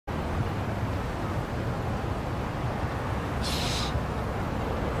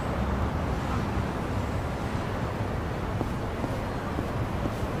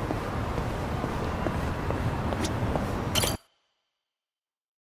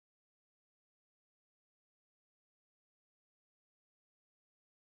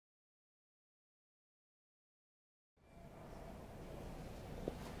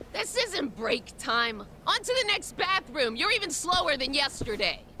This isn't break time. On to the next bathroom. You're even slower than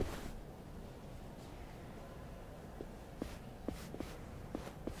yesterday.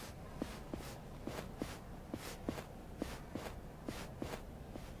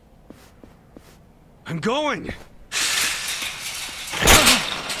 I'm going!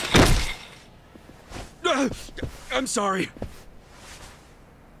 I'm sorry.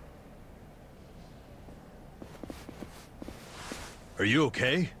 Are you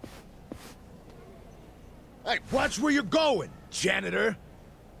okay? Hey, watch where you're going, janitor!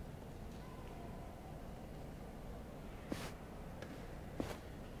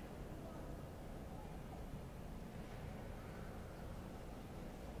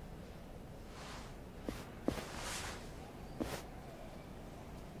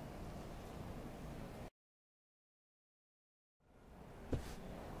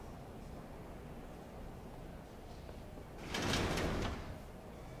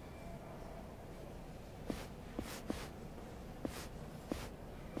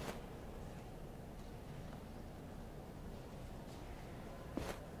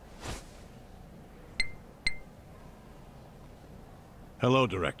 Hello,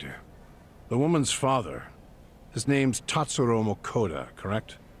 Director. The woman's father. His name's Tatsuro Mokoda,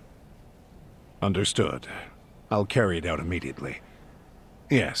 correct? Understood. I'll carry it out immediately.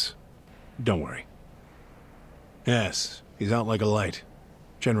 Yes. Don't worry. Yes, he's out like a light.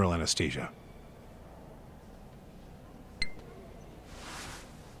 General anesthesia.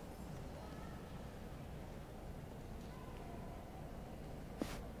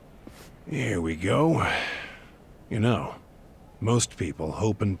 Here we go. You know, most people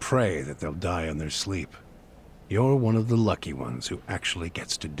hope and pray that they'll die in their sleep. You're one of the lucky ones who actually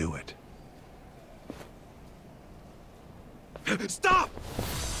gets to do it. Stop!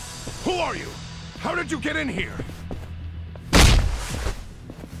 Who are you? How did you get in here?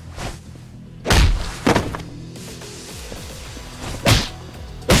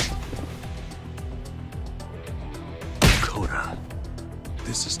 Koda.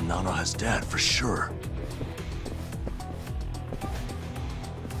 This is Nanoha's dad for sure.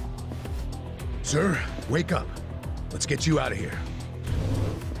 Sir, wake up. Let's get you out of here.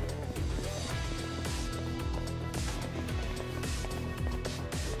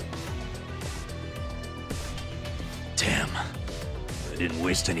 Damn. I didn't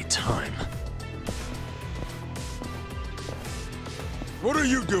waste any time. What are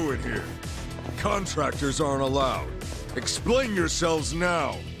you doing here? Contractors aren't allowed. Explain yourselves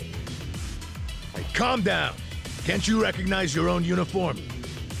now. Hey, calm down. Can't you recognize your own uniform?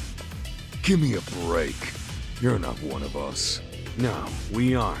 Give me a break. You're not one of us. No,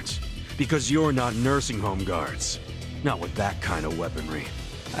 we aren't. Because you're not nursing home guards. Not with that kind of weaponry.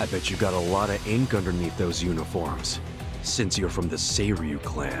 I bet you got a lot of ink underneath those uniforms. Since you're from the Seiryu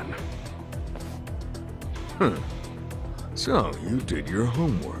clan. So, you did your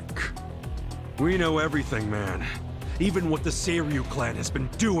homework. We know everything, man. Even what the Seiryu clan has been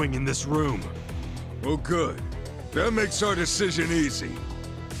doing in this room. Well, good. That makes our decision easy.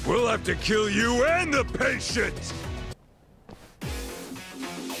 We'll have to kill you and the patient!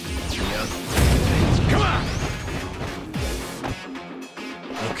 Come on!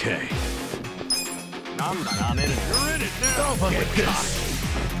 Okay. You're in it now! Don't get this!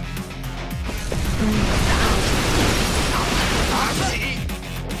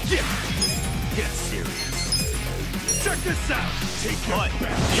 Get serious. Check this out! Take your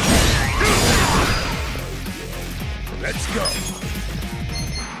back! Let's go!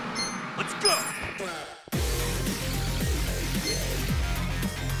 Let's go!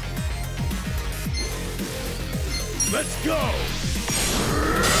 Let's go!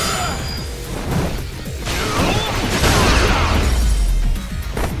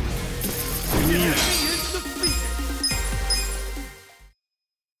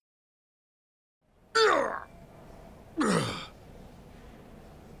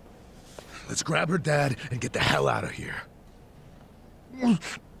 Let's grab her dad and get the hell out of here.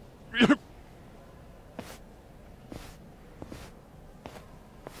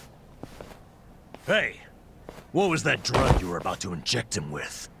 Hey, what was that drug you were about to inject him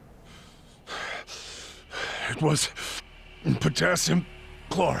with? It was potassium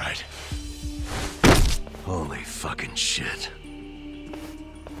chloride. Holy fucking shit.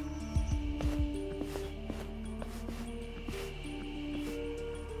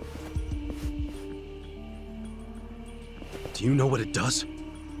 Do you know what it does?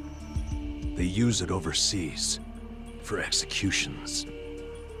 They use it overseas for executions.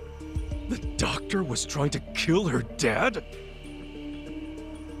 The doctor was trying to kill her dad?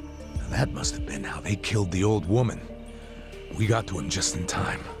 That must have been how they killed the old woman. We got to him just in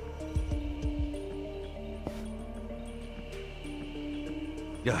time.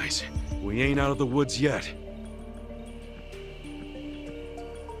 Guys, we ain't out of the woods yet.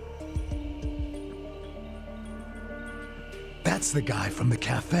 That's the guy from the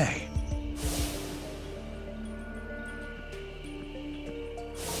cafe.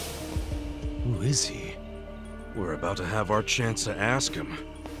 Who is he? We're about to have our chance to ask him.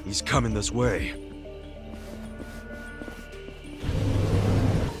 He's coming this way.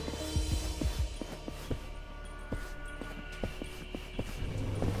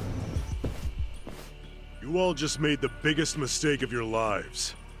 You all just made the biggest mistake of your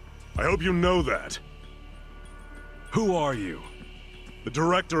lives. I hope you know that. Who are you? The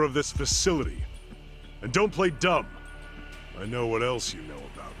director of this facility. And don't play dumb. I know what else you know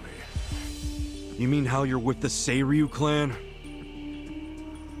about me. You mean how you're with the Seiryu clan?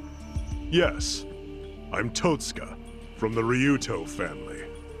 Yes. I'm Totsuka, from the Ryuto family.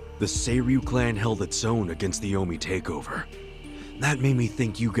 The Seiryu clan held its own against the Omi takeover. That made me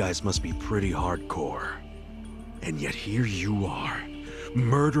think you guys must be pretty hardcore. And yet here you are,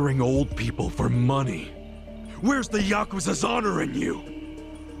 murdering old people for money. Where's the Yakuza's honor in you?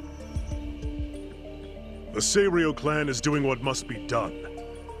 The Seiryu clan is doing what must be done,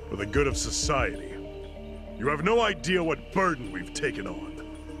 for the good of society. You have no idea what burden we've taken on.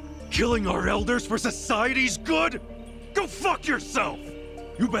 Killing our elders for society's good? Go fuck yourself!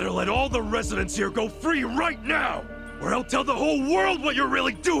 You better let all the residents here go free right now, or I'll tell the whole world what you're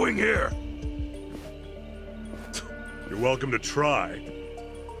really doing here! You're welcome to try,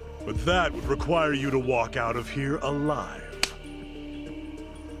 but that would require you to walk out of here alive.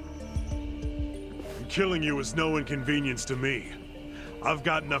 And killing you is no inconvenience to me. I've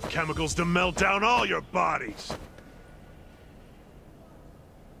got enough chemicals to melt down all your bodies.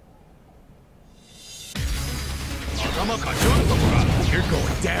 You're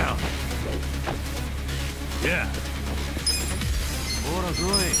going down. Yeah.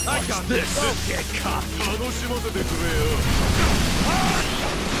 I got this. Don't get caught.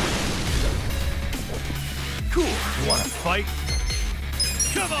 Cool. You wanna fight?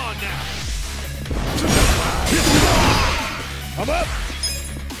 Come on now! I'm up.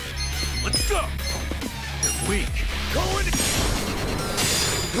 Let's go! You're weak.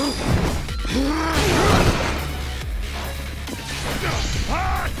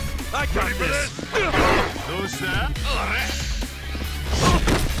 I got this! Who's that?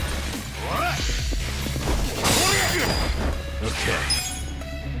 Okay.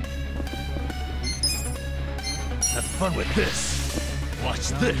 Have fun with this. Watch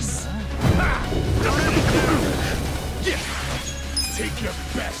this. Yeah. Take your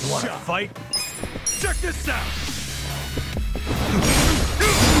best shot. Wanna fight? Check this out!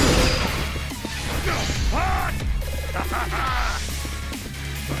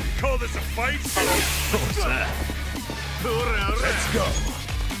 You call this a fight? What's that? Let's go.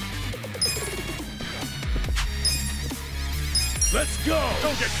 Let's go!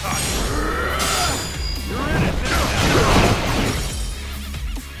 Don't get caught! You're in it now!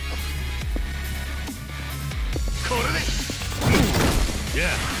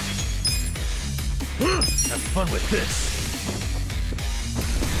 Yeah. Have fun with this.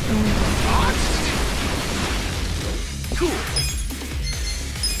 Cool.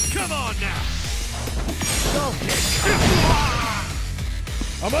 Come on now! Don't get caught.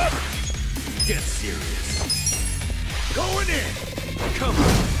 I'm up! Get serious. Going in! Come on!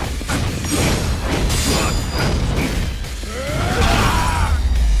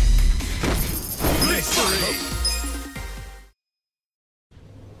 Victory!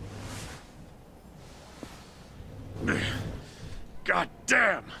 God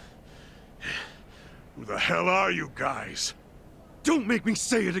damn! Who the hell are you guys? Don't make me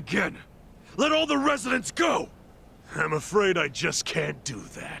say it again! Let all the residents go! I'm afraid I just can't do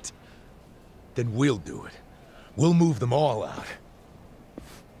that. Then we'll do it. We'll move them all out.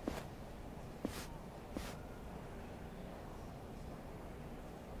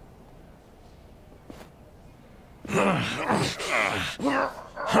 Oh,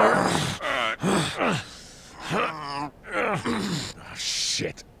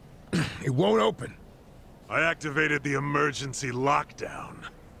 shit. It won't open. I activated the emergency lockdown.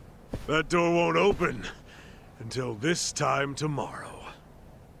 That door won't open until this time tomorrow.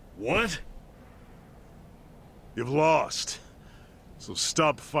 What? You've lost. So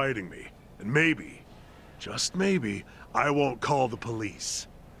stop fighting me, and maybe, just maybe, I won't call the police.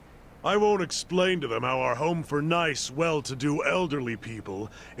 I won't explain to them how our home for nice, well-to-do elderly people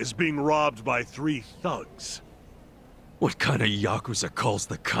is being robbed by 3 thugs. What kind of Yakuza calls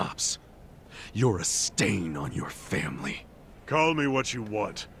the cops? You're a stain on your family. Call me what you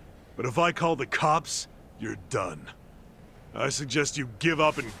want, but if I call the cops, you're done. I suggest you give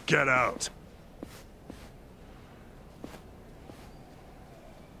up and get out.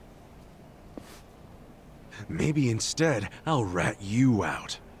 Maybe instead, I'll rat you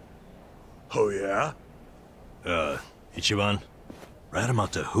out. Oh yeah? Ichiban? Rat him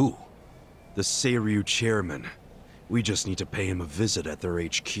out to who? The Seiryu chairman. We just need to pay him a visit at their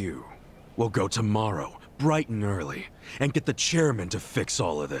HQ. We'll go tomorrow, bright and early, and get the chairman to fix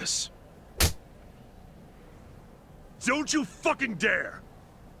all of this. Don't you fucking dare!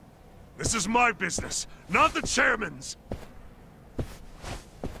 This is my business, not the chairman's!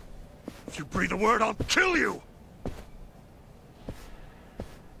 If you breathe a word, I'll kill you!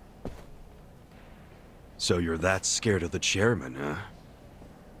 So you're that scared of the chairman, huh?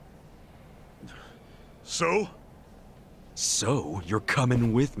 So? So, you're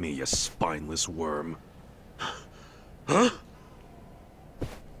coming with me, you spineless worm. Huh?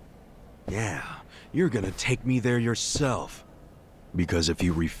 Yeah, you're gonna take me there yourself. Because if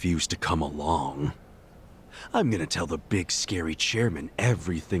you refuse to come along, I'm gonna tell the big scary chairman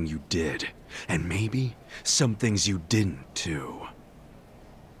everything you did. And maybe some things you didn't, too.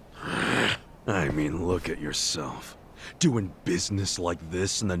 I mean, look at yourself. Doing business like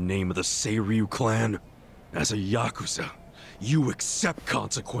this in the name of the Seiryu clan? As a Yakuza, you accept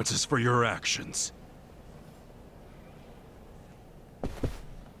consequences for your actions.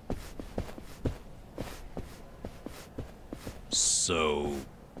 So,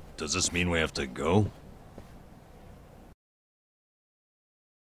 does this mean we have to go?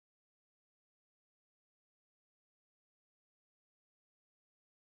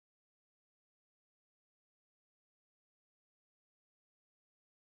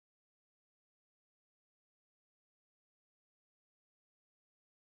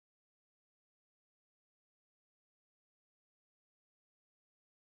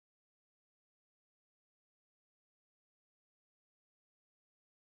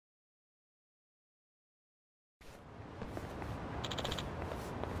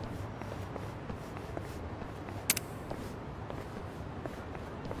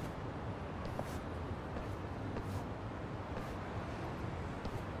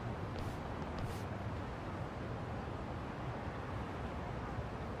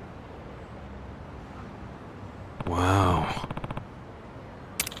 Wow.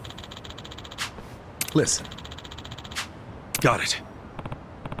 Listen. Got it.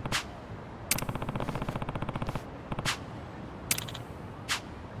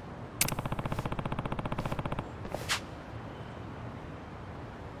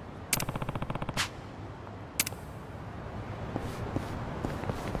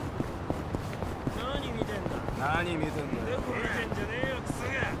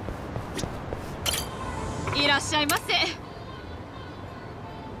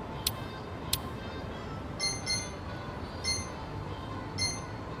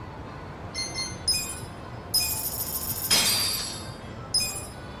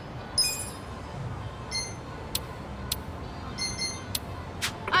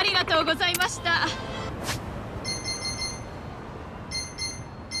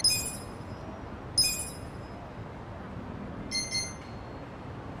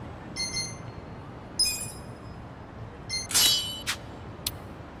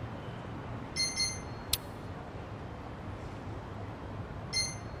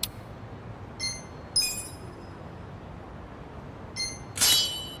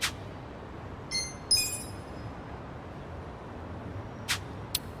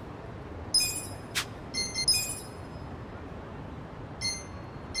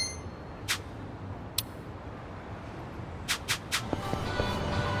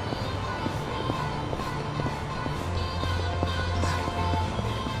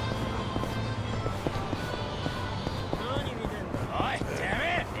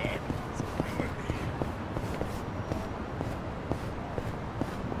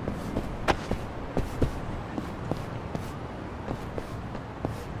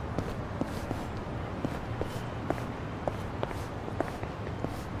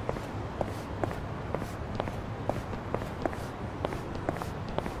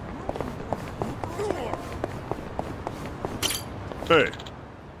 Hey.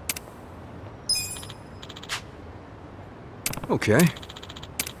 Okay.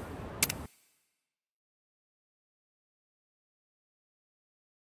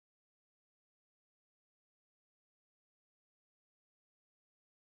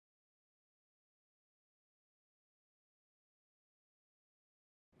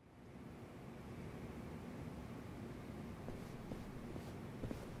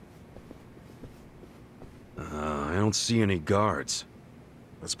 I don't see any guards.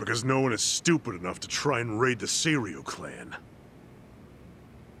 That's because no one is stupid enough to try and raid the Seiryu clan.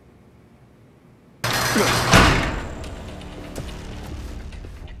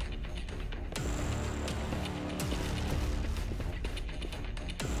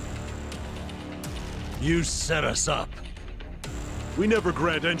 You set us up. We never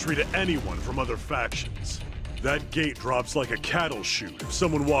grant entry to anyone from other factions. That gate drops like a cattle chute if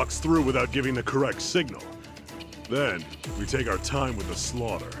someone walks through without giving the correct signal. Then, we take our time with the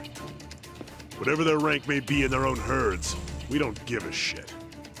slaughter. Whatever their rank may be in their own herds, we don't give a shit.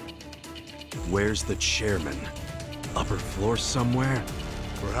 Where's the chairman? Upper floor somewhere?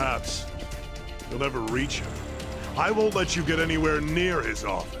 Perhaps. You'll never reach him. I won't let you get anywhere near his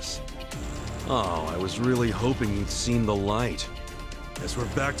office. Oh, I was really hoping you'd seen the light. Guess we're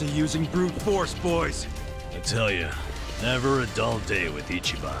back to using brute force, boys. I tell you, never a dull day with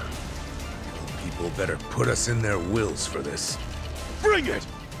Ichiban. People better put us in their wills for this. Bring it!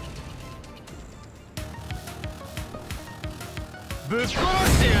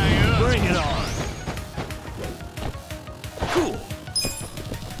 Bring it on! Cool!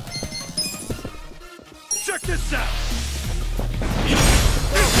 Check this out!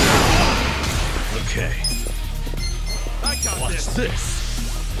 Okay. I got Watch this.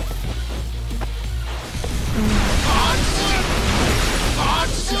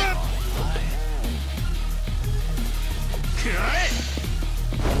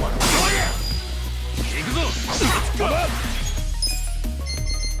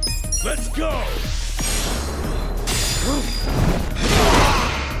 Let's go!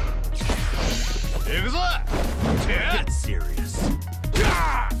 Get serious.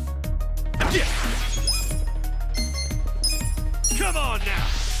 Come on now!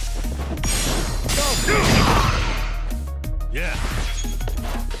 Yeah.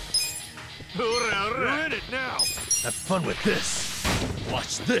 You're in it now! Have fun with this.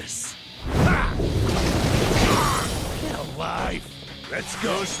 Watch this. Get alive! Let's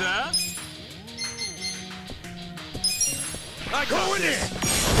go, sir! I got this!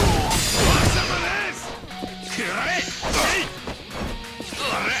 Want some of this?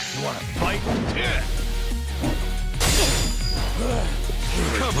 You wanna fight?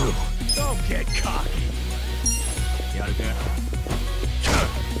 Come on! Don't get cocky!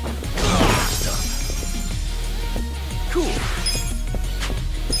 Cool.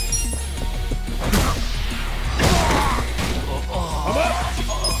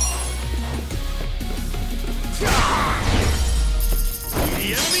 The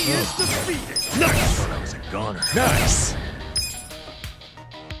enemy is defeated! Nice! That was a goner. Nice!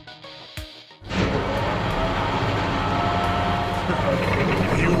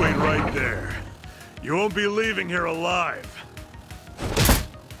 You wait right there. You won't be leaving here alive.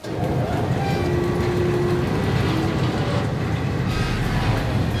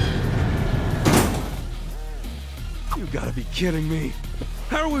 You gotta be kidding me.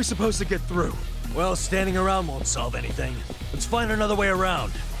 How are we supposed to get through? Well, standing around won't solve anything. Let's find another way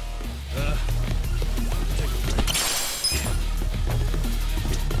around.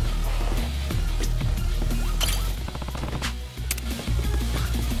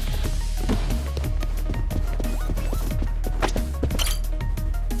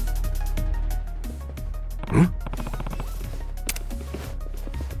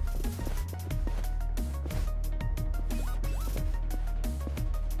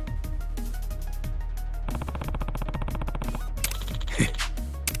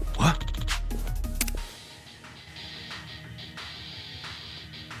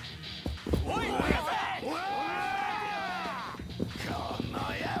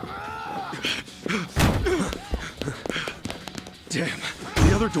 Damn,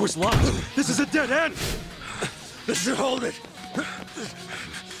 the other door's locked. This is a dead end. This should hold it.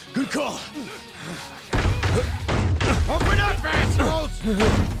 Good call. Open up, assholes!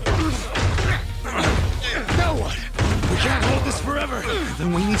 Now what? We can't hold this forever.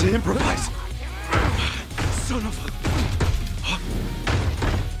 Then we need to improvise. Son of a...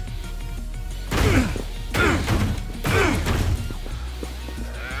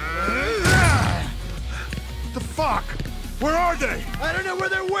 What the fuck? Where are they? I don't know where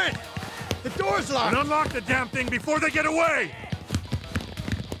they went. The door's locked. And unlock the damn thing before they get away!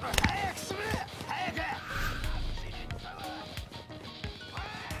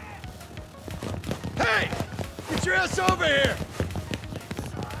 Hey! Get your ass over here!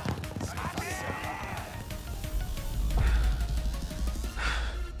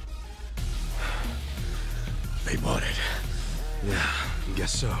 They bought it. Yeah, I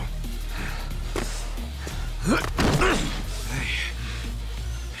guess so. Hey.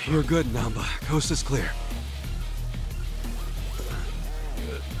 You're good, Namba. Coast is clear.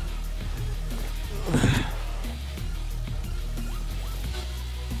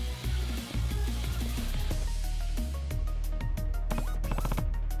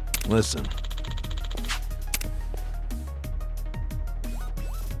 Listen.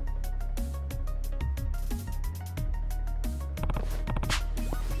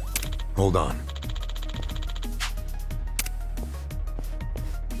 Hold on.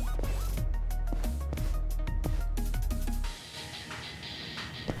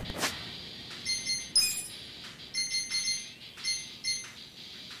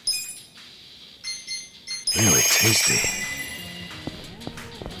 Really tasty.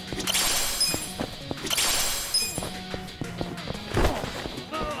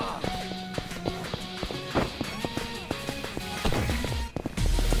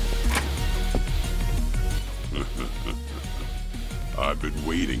 I've been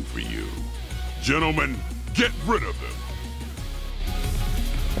waiting for you. Gentlemen, get rid of him.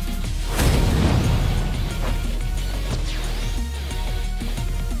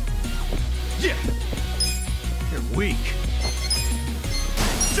 Yeah! You're weak.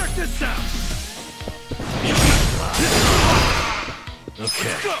 Check this out!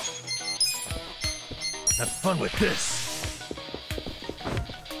 Okay. Go! Have fun with this.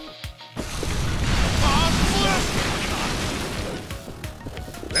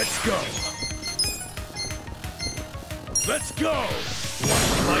 Let's go. Let's go.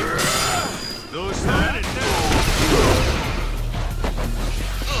 Those that it now.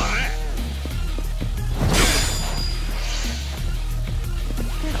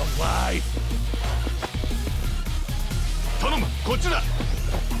 Get alive. Tonomu, こっちだ.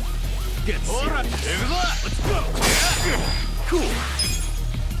 Get serious. Let's go. Cool.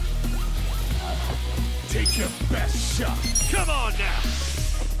 Take your best shot. Come on now.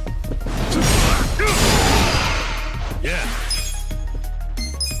 Yeah.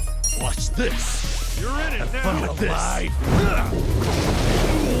 Watch this. You're in it now. Have fun with this.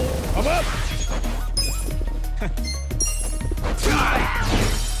 I'm up.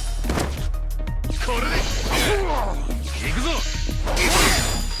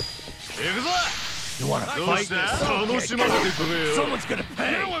 You wanna fight this? Okay, someone's gonna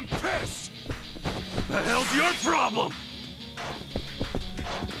pay. Now I'm pissed. The hell's your problem?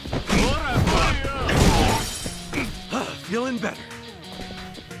 Feeling better.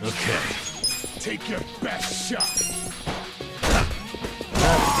 Okay. Take your best shot.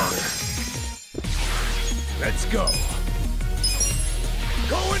 That's better. Let's go.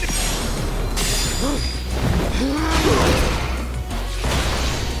 Going.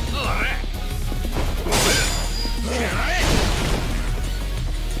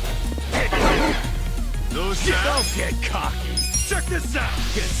 Don't get cocky. Check this out.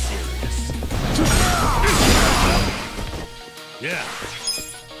 Get serious. Yeah.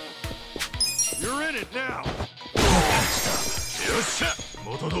 You're in it now.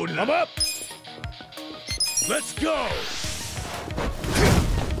 I'm up. Let's go.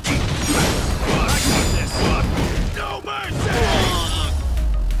 No mercy.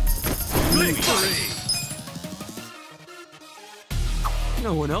 Victory.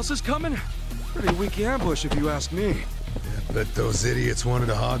 No one else is coming? Pretty weak ambush if you ask me. I bet those idiots wanted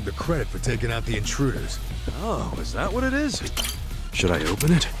to hog the credit for taking out the intruders. Oh, is that what it is? Should I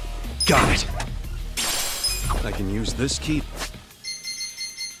open it? Got it! I can use this key.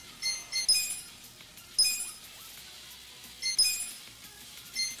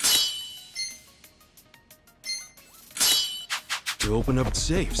 To open up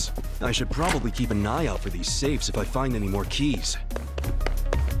safes. I should probably keep an eye out for these safes if I find any more keys.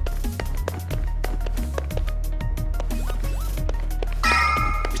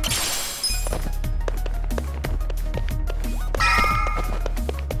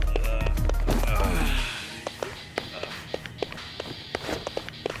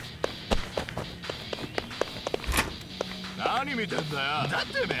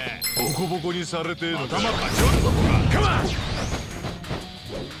 Come on!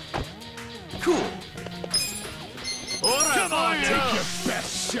 Cool! Come on, take your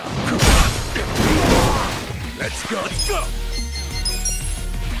best shot! Let's go! Let's go!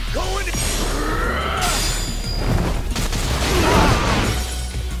 Going!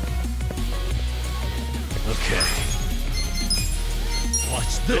 Okay.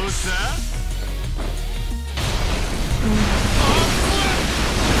 Watch this!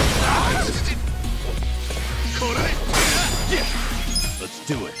 Let's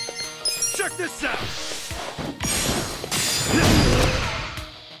do it. Check this out.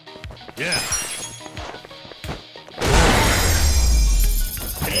 Yeah.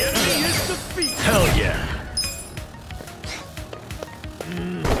 The enemy is defeated. Hell yeah.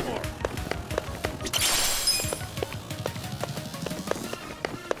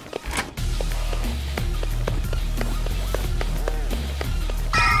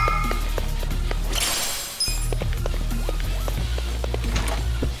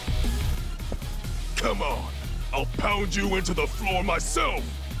 pound you into the floor myself!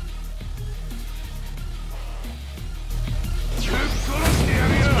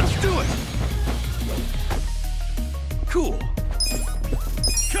 Let's do it! Cool.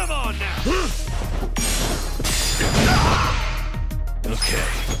 Come on now! Okay.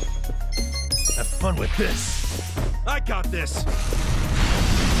 Have fun with this. I got this!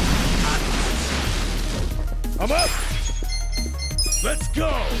 I'm up! Let's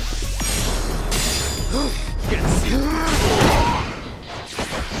go!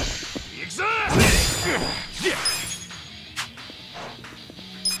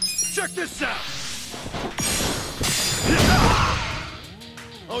 Check this out!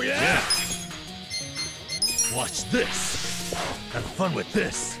 Oh yeah? Watch this. Have fun with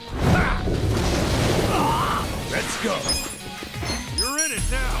this. Let's go! You're in it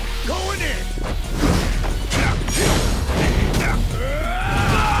now! Going in!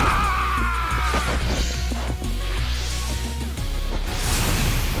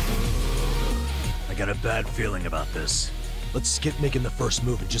 I got a bad feeling about this. Let's skip making the first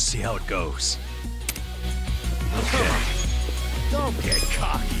move and just see how it goes. Okay. Don't get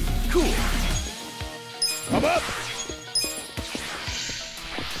cocky! Cool. I'm up!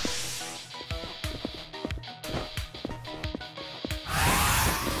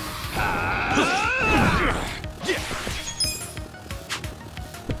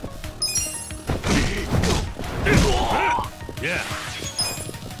 Yeah.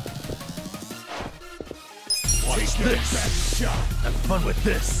 Watch this. Have fun with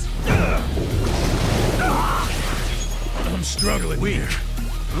this. I'm struggling Weird.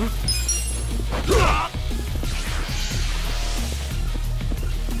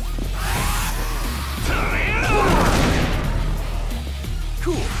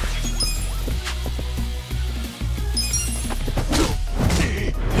 Cool.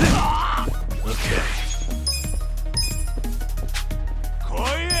 Okay.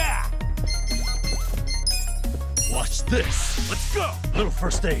 Watch this. Let's go. Little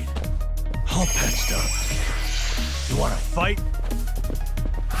first aid. All patched up. You wanna fight?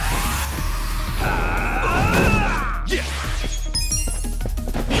 Yeah.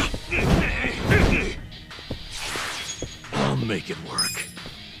 I'll make it work.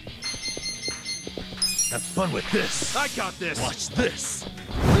 Have fun with this. I got this! Watch this.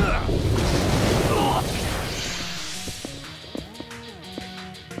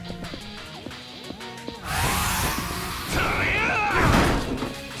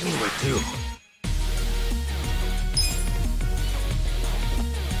 What do I do?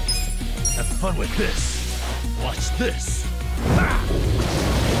 Have fun with this. Watch this.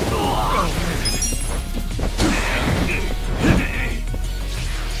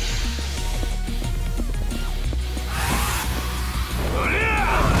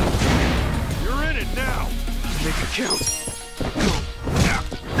 You're in it now! Make it count.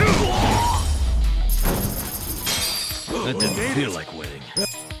 That didn't feel like winning.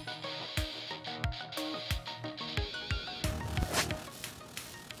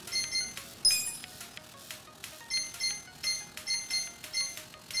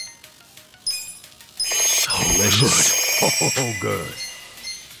 Delicious. Oh, good.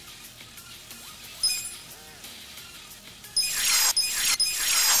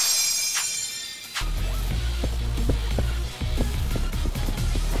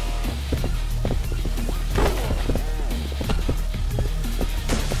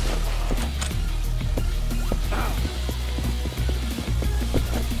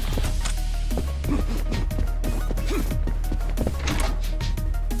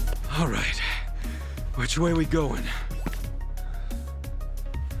 All right. Which way we going?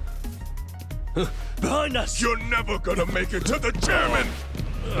 Behind us! You're never gonna make it to the chairman!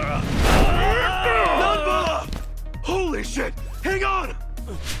 Holy shit! Hang on!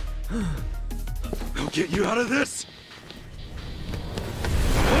 I'll get you out of this!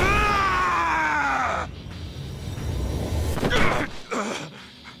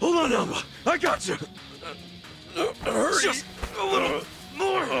 Hold on, Alma! I got you! Hurry! Just a little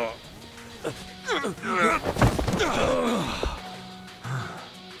more!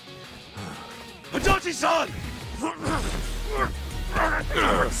 Adachi-san! Oh,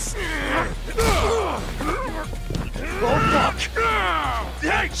 fuck!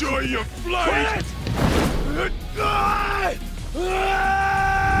 Enjoy your flight!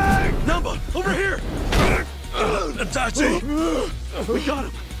 Numba, over here! Itachi! We got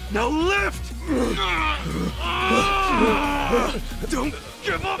him! Now lift! Don't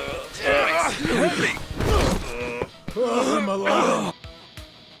give up! Help me! I'm alive!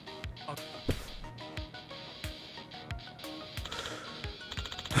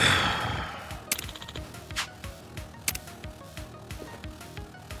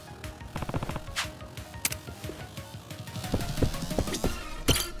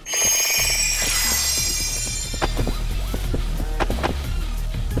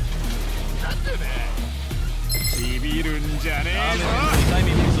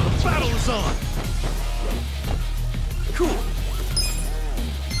 gloves on! Cool!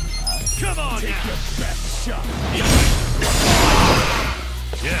 Come on Take now! your best shot.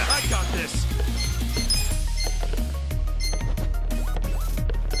 Yeah, I got this!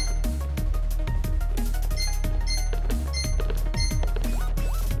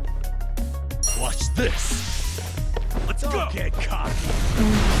 Watch this! Let's go! Don't get cocky.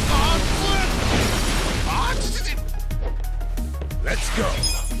 Let's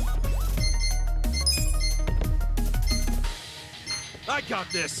go. I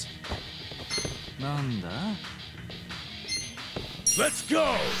got this! Let's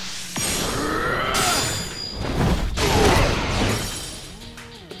go.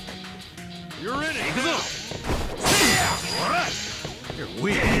 You're in it! Alright! You're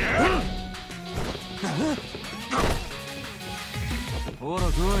weak!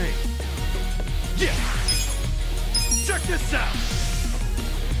 Yeah! Check this out!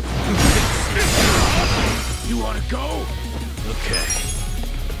 You wanna go? Okay.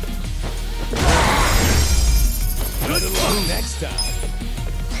 Good luck next time.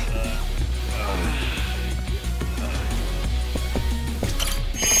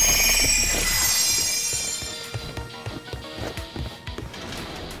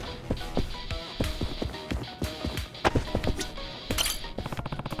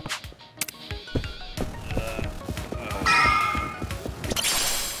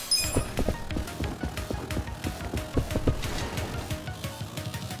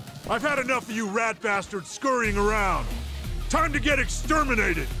 I've had enough of you rat bastards scurrying around. Time to get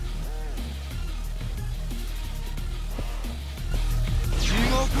exterminated! Let's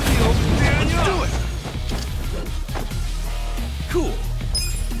do it! Cool!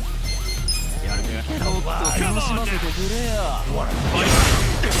 Come on now! You wanna Fight!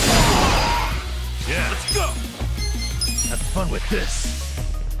 Yeah, let's go! have fun with this?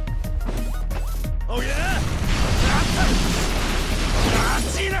 Oh yeah?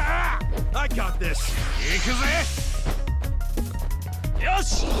 I got this!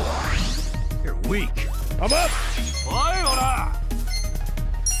 Yosh! You're weak. I'm up.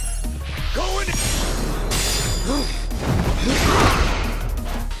 Going!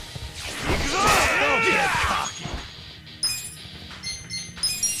 Don't get cocky.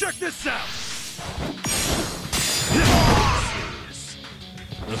 Check this out!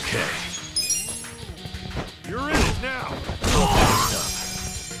 Okay. You're in it now! Go.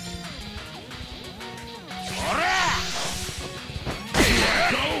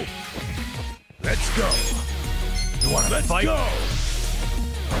 Let's go. You wanna Let's fight? go!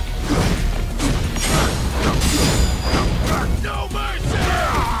 No mercy.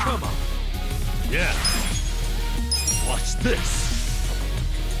 Come on! Yeah! Watch this!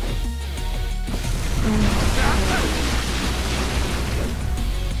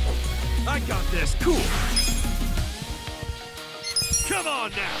 I got this! Cool! Come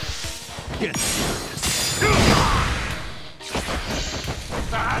on now! Get serious!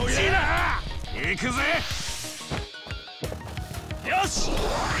 Oh yeah! Yosh!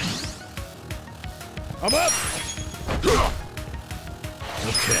 I'm up.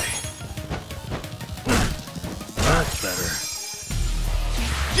 Okay. That's better.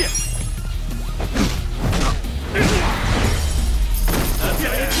 Yeah! That's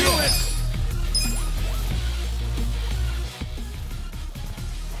how you do it!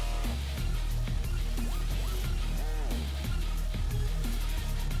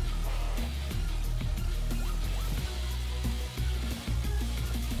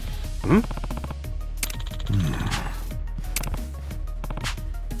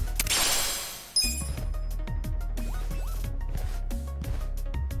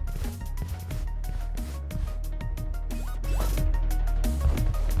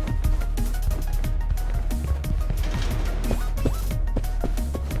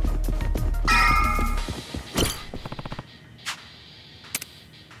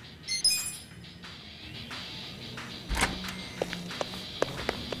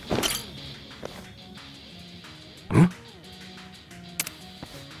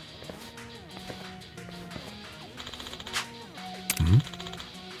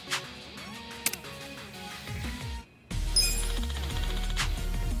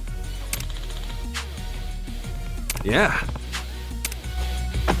 Yeah.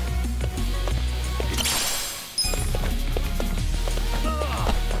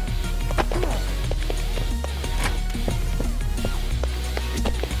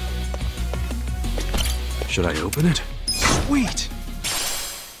 Should I open it? Sweet!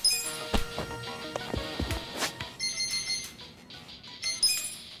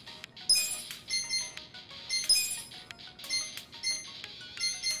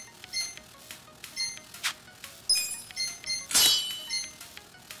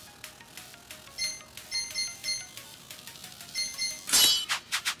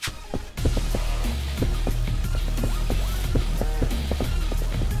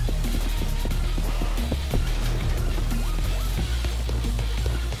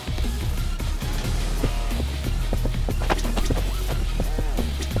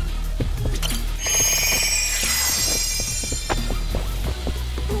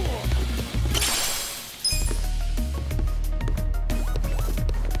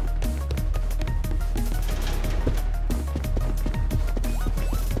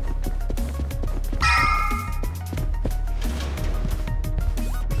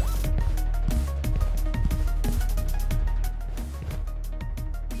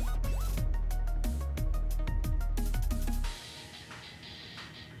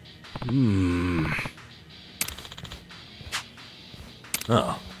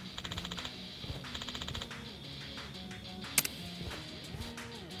 Oh.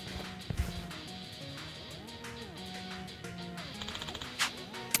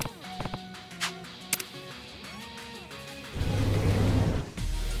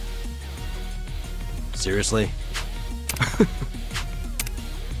 Seriously?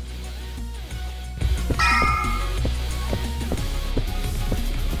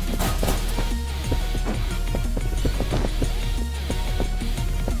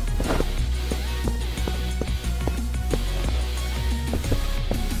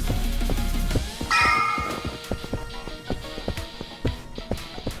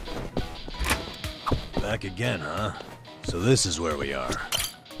 Back again, huh? So this is where we are.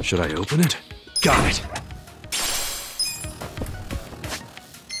 Should I open it? Got it!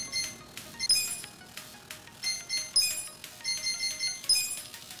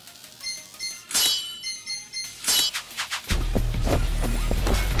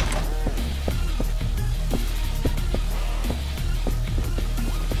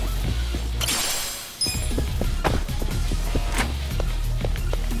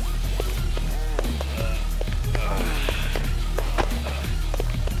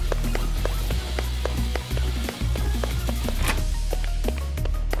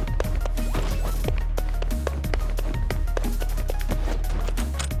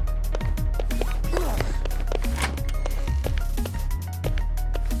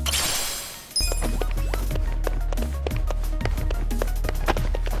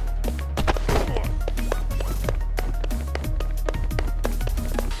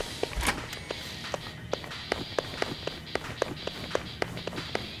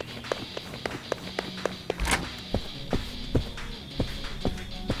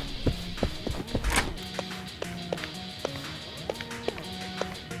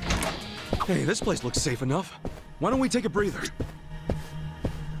 Hey, this place looks safe enough. Why don't we take a breather?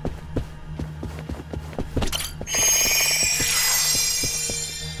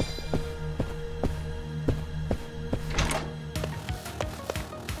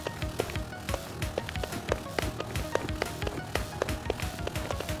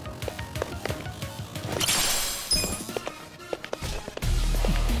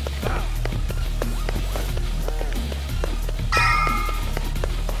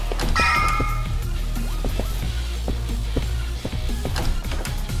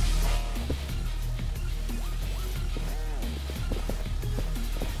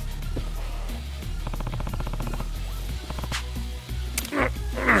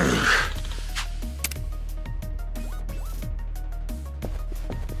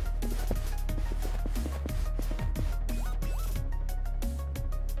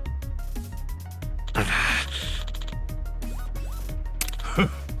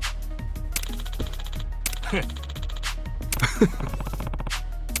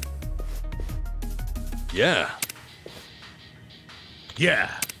 Yeah.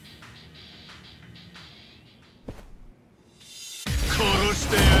 Yeah.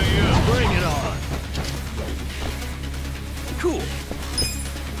 Bring it on. Cool.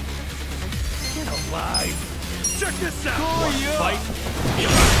 Get alive. Check this out. Wanna fight?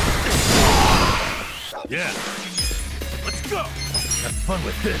 Yeah. Let's go. Have fun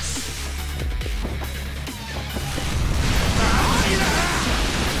with this.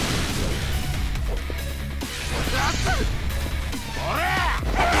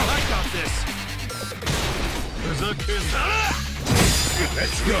 I got this.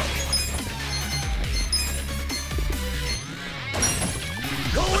 Let's go.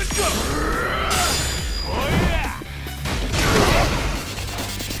 Go and go. Oh yeah.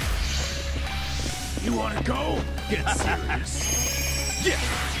 You wanna go? Get serious. Yeah.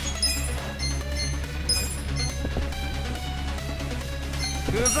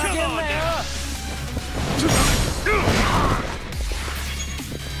 Come on now.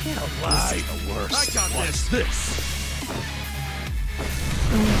 Get alive. This ain't the worst. I got this. This.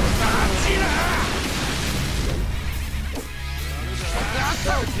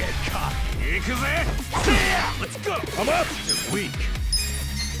 Don't get caught. Let's go. I'm up. You're weak.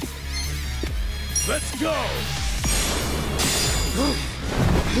 Let's go.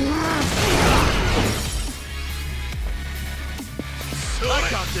 I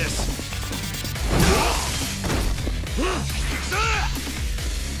got this.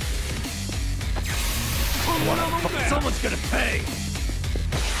 Someone's gonna pay!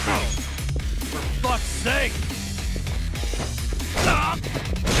 For fuck's sake!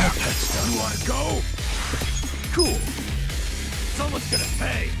 You wanna go? Cool. Someone's gonna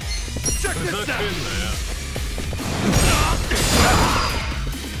pay! Check this out!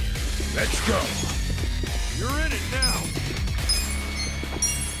 Let's go! You're in it now!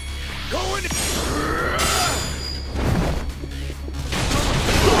 Going!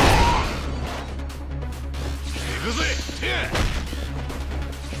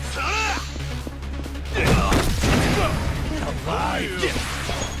 Alive!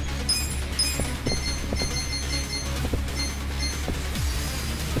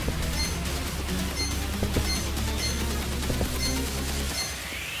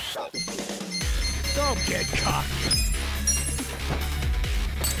 Don't get cocky.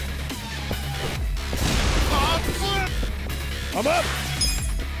 I'm up!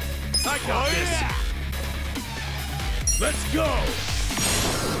 I got this! Let's go!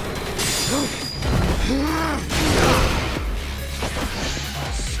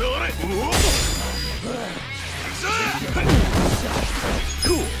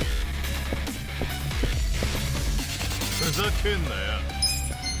 Cool!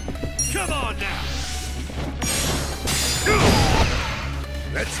 Come on now!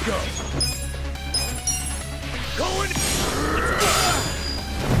 Let's go! Going! Let's go!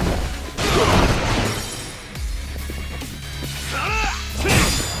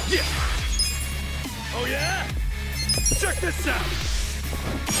 Oh yeah? Check this out!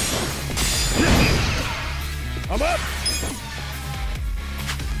 I'm up!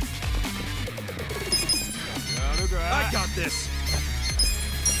 I got this!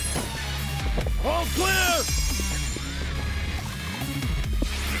 All clear!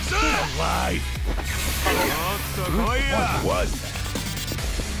 Alive! What was that?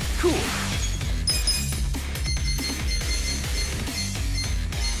 Cool!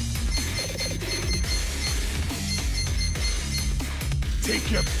 Take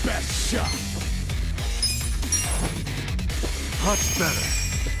your best shot! Much better!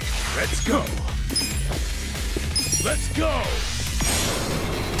 Let's go! Let's go!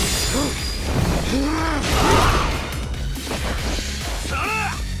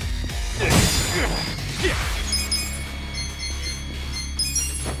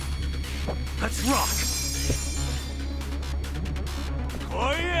 Let's rock!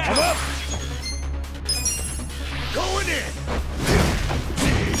 Oh yeah! I'm up! Going in!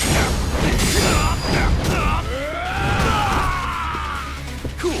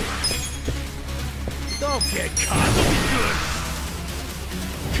 Cool! Don't get caught! Good!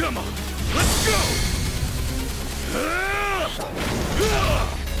 Come on! Let's go!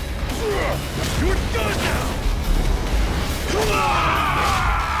 You're done now!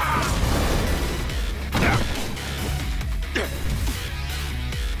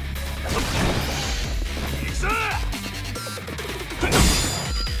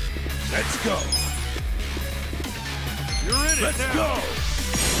 Let's go! You're in it. Let's go!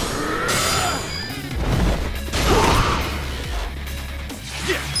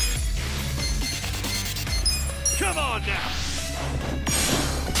 Yeah! Come on now!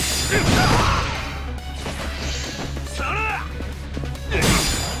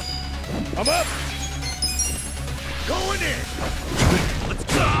 I'm up! Going in! Let's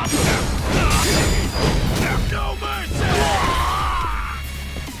go! No mercy!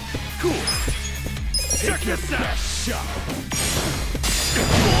 Cool! Check this out! Shot!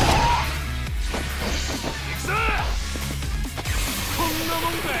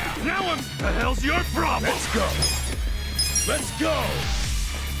 Now I'm... The hell's your problem? Let's go! Let's go!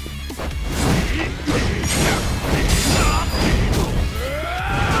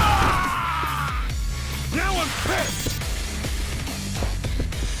 Now I'm pissed!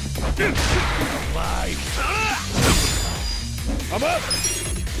 Alive! I'm up!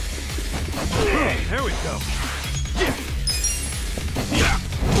 There we go!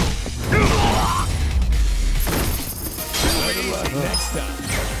 Next time!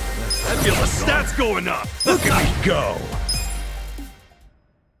 I feel the stats going up! Look at me go!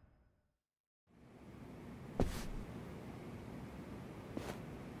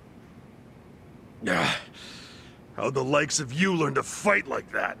 How'd the likes of you learn to fight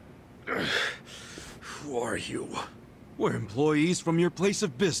like that? Who are you? We're employees from your place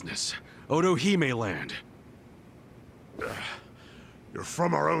of business, Otohime Land. You're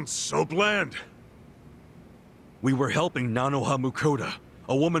from our own soap land? We were helping Nanoha Mukoda,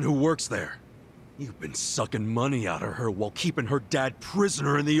 a woman who works there. You've been sucking money out of her while keeping her dad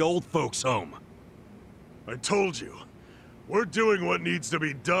prisoner in the old folks' home. I told you, we're doing what needs to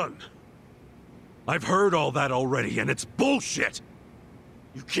be done. I've heard all that already, and it's bullshit!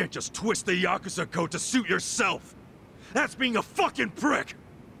 You can't just twist the Yakuza code to suit yourself! That's being a fucking prick!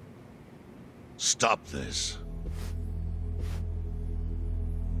 Stop this.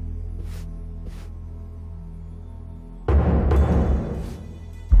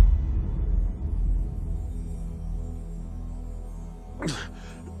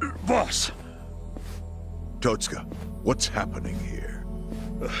 Boss! Totsuka, what's happening here?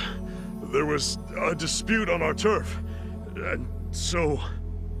 There was a dispute on our turf, and so...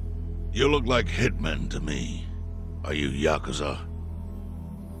 You look like hitmen to me. Are you Yakuza?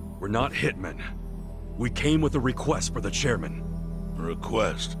 We're not hitmen. We came with a request for the chairman. A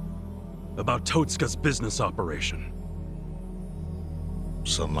request? About Totsuka's business operation.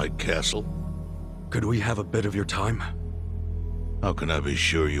 Sunlight Castle? Could we have a bit of your time? How can I be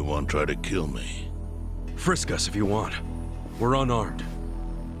sure you won't try to kill me? Frisk us if you want. We're unarmed.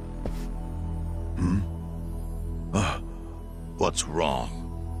 What's wrong?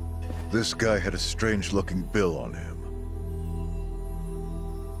 This guy had a strange-looking bill on him.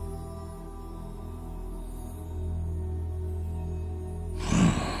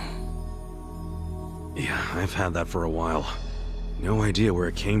 Yeah, I've had that for a while. No idea where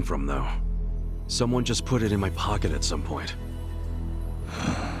it came from, though. Someone just put it in my pocket at some point.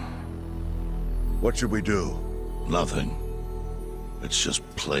 What should we do? Nothing. It's just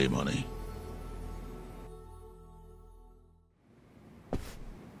play money.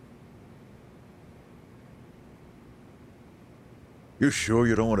 You sure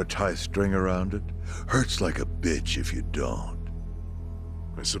you don't want to tie a string around it? Hurts like a bitch if you don't.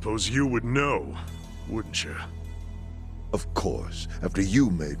 I suppose you would know, wouldn't you? Of course, after you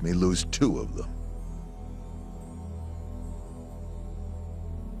made me lose 2 of them.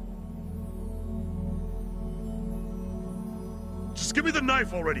 Just give me the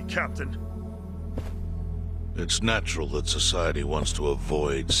knife already, Captain. It's natural that society wants to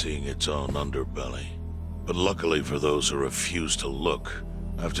avoid seeing its own underbelly. But luckily for those who refuse to look,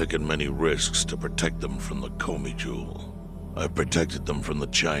 I've taken many risks to protect them from the Komi Jewel. I've protected them from the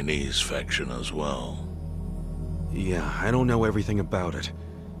Chinese faction as well. Yeah, I don't know everything about it,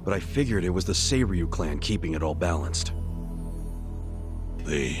 but I figured it was the Seiryu clan keeping it all balanced.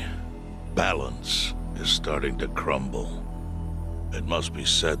 The balance is starting to crumble. It must be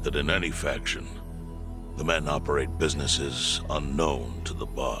said that in any faction, the men operate businesses unknown to the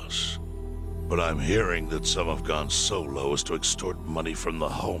boss. But I'm hearing that some have gone so low as to extort money from the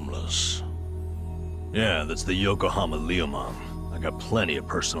homeless. Yeah, that's the Yokohama Leomom. I got plenty of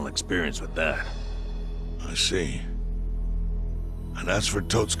personal experience with that. I see. And as for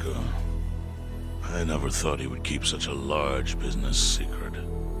Totsuka, I never thought he would keep such a large business secret.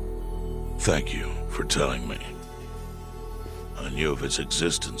 Thank you for telling me. I knew of its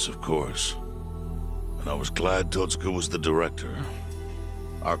existence, of course. And I was glad Totsuka was the director.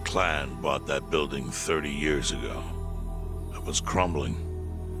 Our clan bought that building 30 years ago. It was crumbling.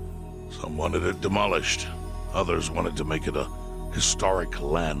 Some wanted it demolished. Others wanted to make it a historic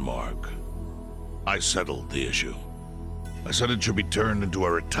landmark. I settled the issue. I said it should be turned into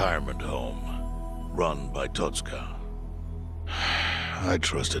a retirement home, run by Totsuka. I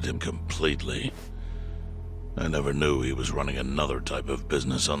trusted him completely. I never knew he was running another type of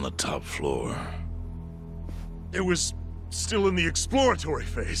business on the top floor. It was still in the exploratory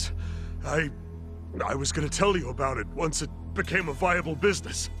phase. I was gonna tell you about it once it became a viable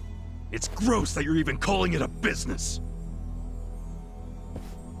business. It's gross that you're even calling it a business.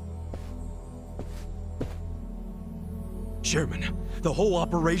 Chairman, the whole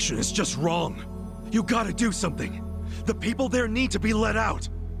operation is just wrong. You gotta do something. The people there need to be let out.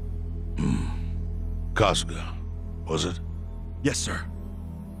 Kasuga, was it? Yes, sir.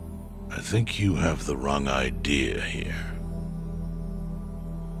 I think you have the wrong idea here.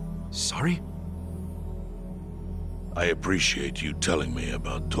 Sorry? I appreciate you telling me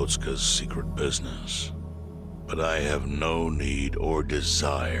about Totsuka's secret business, but I have no need or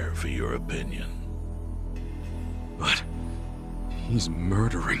desire for your opinion. But he's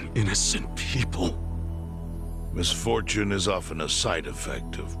murdering innocent people. Misfortune is often a side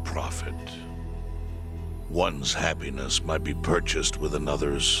effect of profit. One's happiness might be purchased with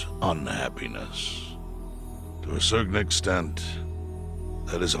another's unhappiness. To a certain extent,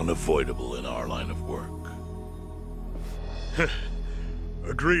 that is unavoidable in our line of work.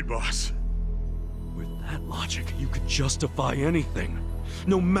 Agreed, boss. With that logic, you could justify anything,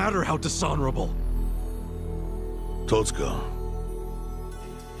 no matter how dishonorable. Totsuka,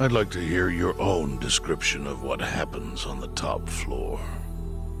 I'd like to hear your own description of what happens on the top floor.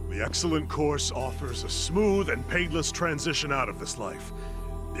 The excellent course offers a smooth and painless transition out of this life.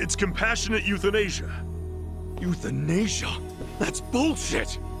 It's compassionate euthanasia. Euthanasia? That's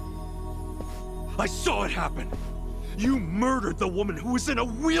bullshit! I saw it happen! You murdered the woman who was in a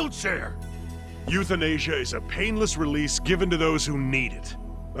wheelchair! Euthanasia is a painless release given to those who need it.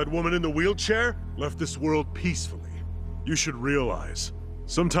 That woman in the wheelchair left this world peacefully. You should realize,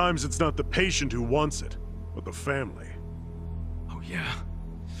 sometimes it's not the patient who wants it, but the family. Oh yeah?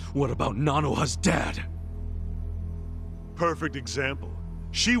 What about Nanoha's dad? Perfect example.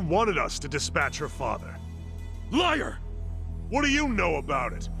 She wanted us to dispatch her father. Liar! What do you know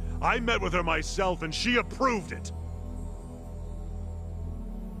about it? I met with her myself and she approved it.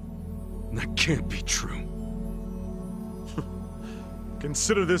 That can't be true.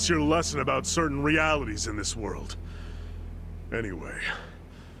 Consider this your lesson about certain realities in this world. Anyway,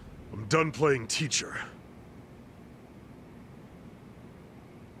 I'm done playing teacher.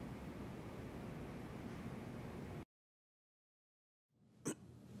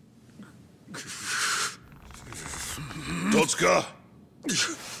 Totsuka!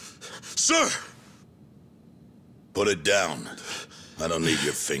 Sir! Put it down. I don't need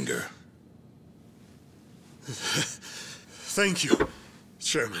your finger. Thank you,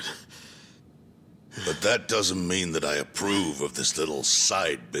 Chairman. But that doesn't mean that I approve of this little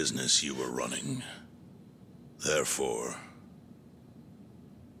side business you were running. Therefore...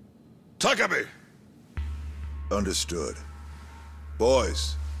 Takebe! Understood.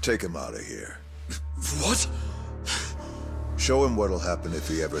 Boys, take him out of here. What? Show him what'll happen if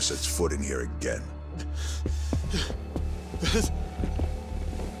he ever sets foot in here again.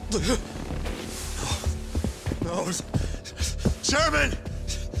 No. Chairman!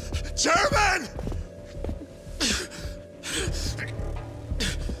 Chairman!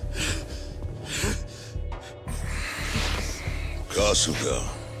 Kasuga.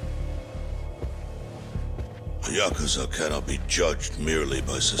 A Yakuza cannot be judged merely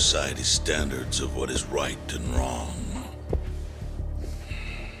by society's standards of what is right and wrong.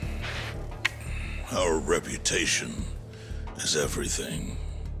 Our reputation is everything.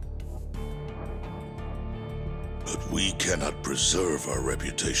 But we cannot preserve our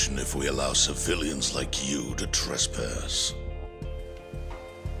reputation if we allow civilians like you to trespass.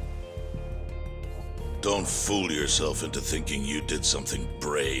 Don't fool yourself into thinking you did something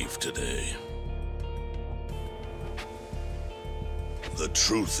brave today. The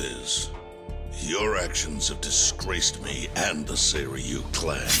truth is, your actions have disgraced me and the Seiryu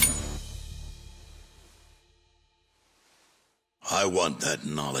clan. I want that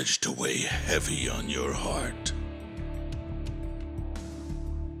knowledge to weigh heavy on your heart.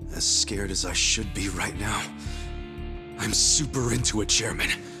 As scared as I should be right now, I'm super into it, Chairman.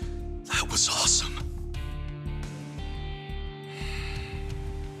 That was awesome.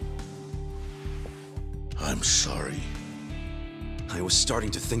 I'm sorry. I was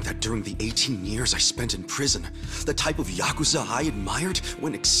starting to think that during the 18 years I spent in prison, the type of Yakuza I admired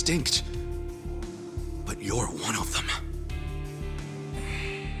went extinct. But you're one of them.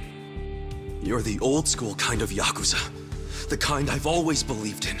 You're the old school kind of Yakuza. The kind I've always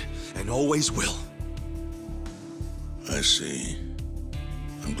believed in, and always will. I see.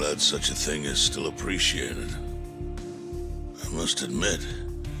 I'm glad such a thing is still appreciated. I must admit,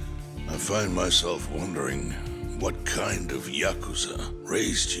 I find myself wondering what kind of Yakuza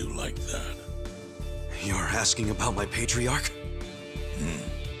raised you like that. You're asking about my patriarch?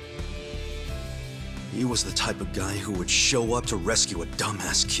 He was the type of guy who would show up to rescue a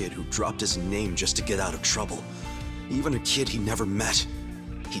dumbass kid who dropped his name just to get out of trouble. Even a kid he never met.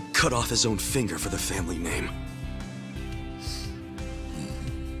 He'd cut off his own finger for the family name.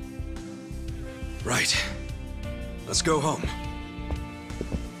 Right. Let's go home.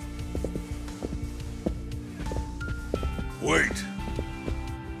 Wait.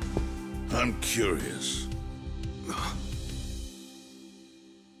 I'm curious.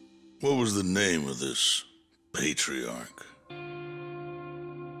 What was the name of this patriarch?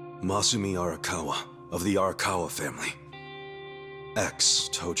 Masumi Arakawa, of the Arakawa family.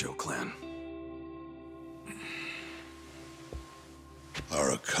 Ex-Tojo Clan.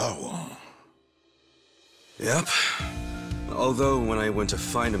 Arakawa? Yep. Although, when I went to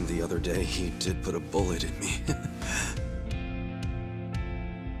find him the other day, he did put a bullet in me.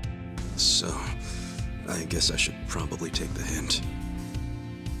 So, I guess I should probably take the hint.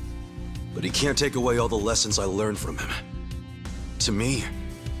 But he can't take away all the lessons I learned from him. To me,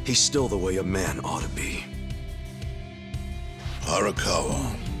 he's still the way a man ought to be.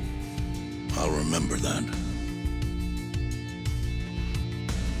 Arakawa. I'll remember that.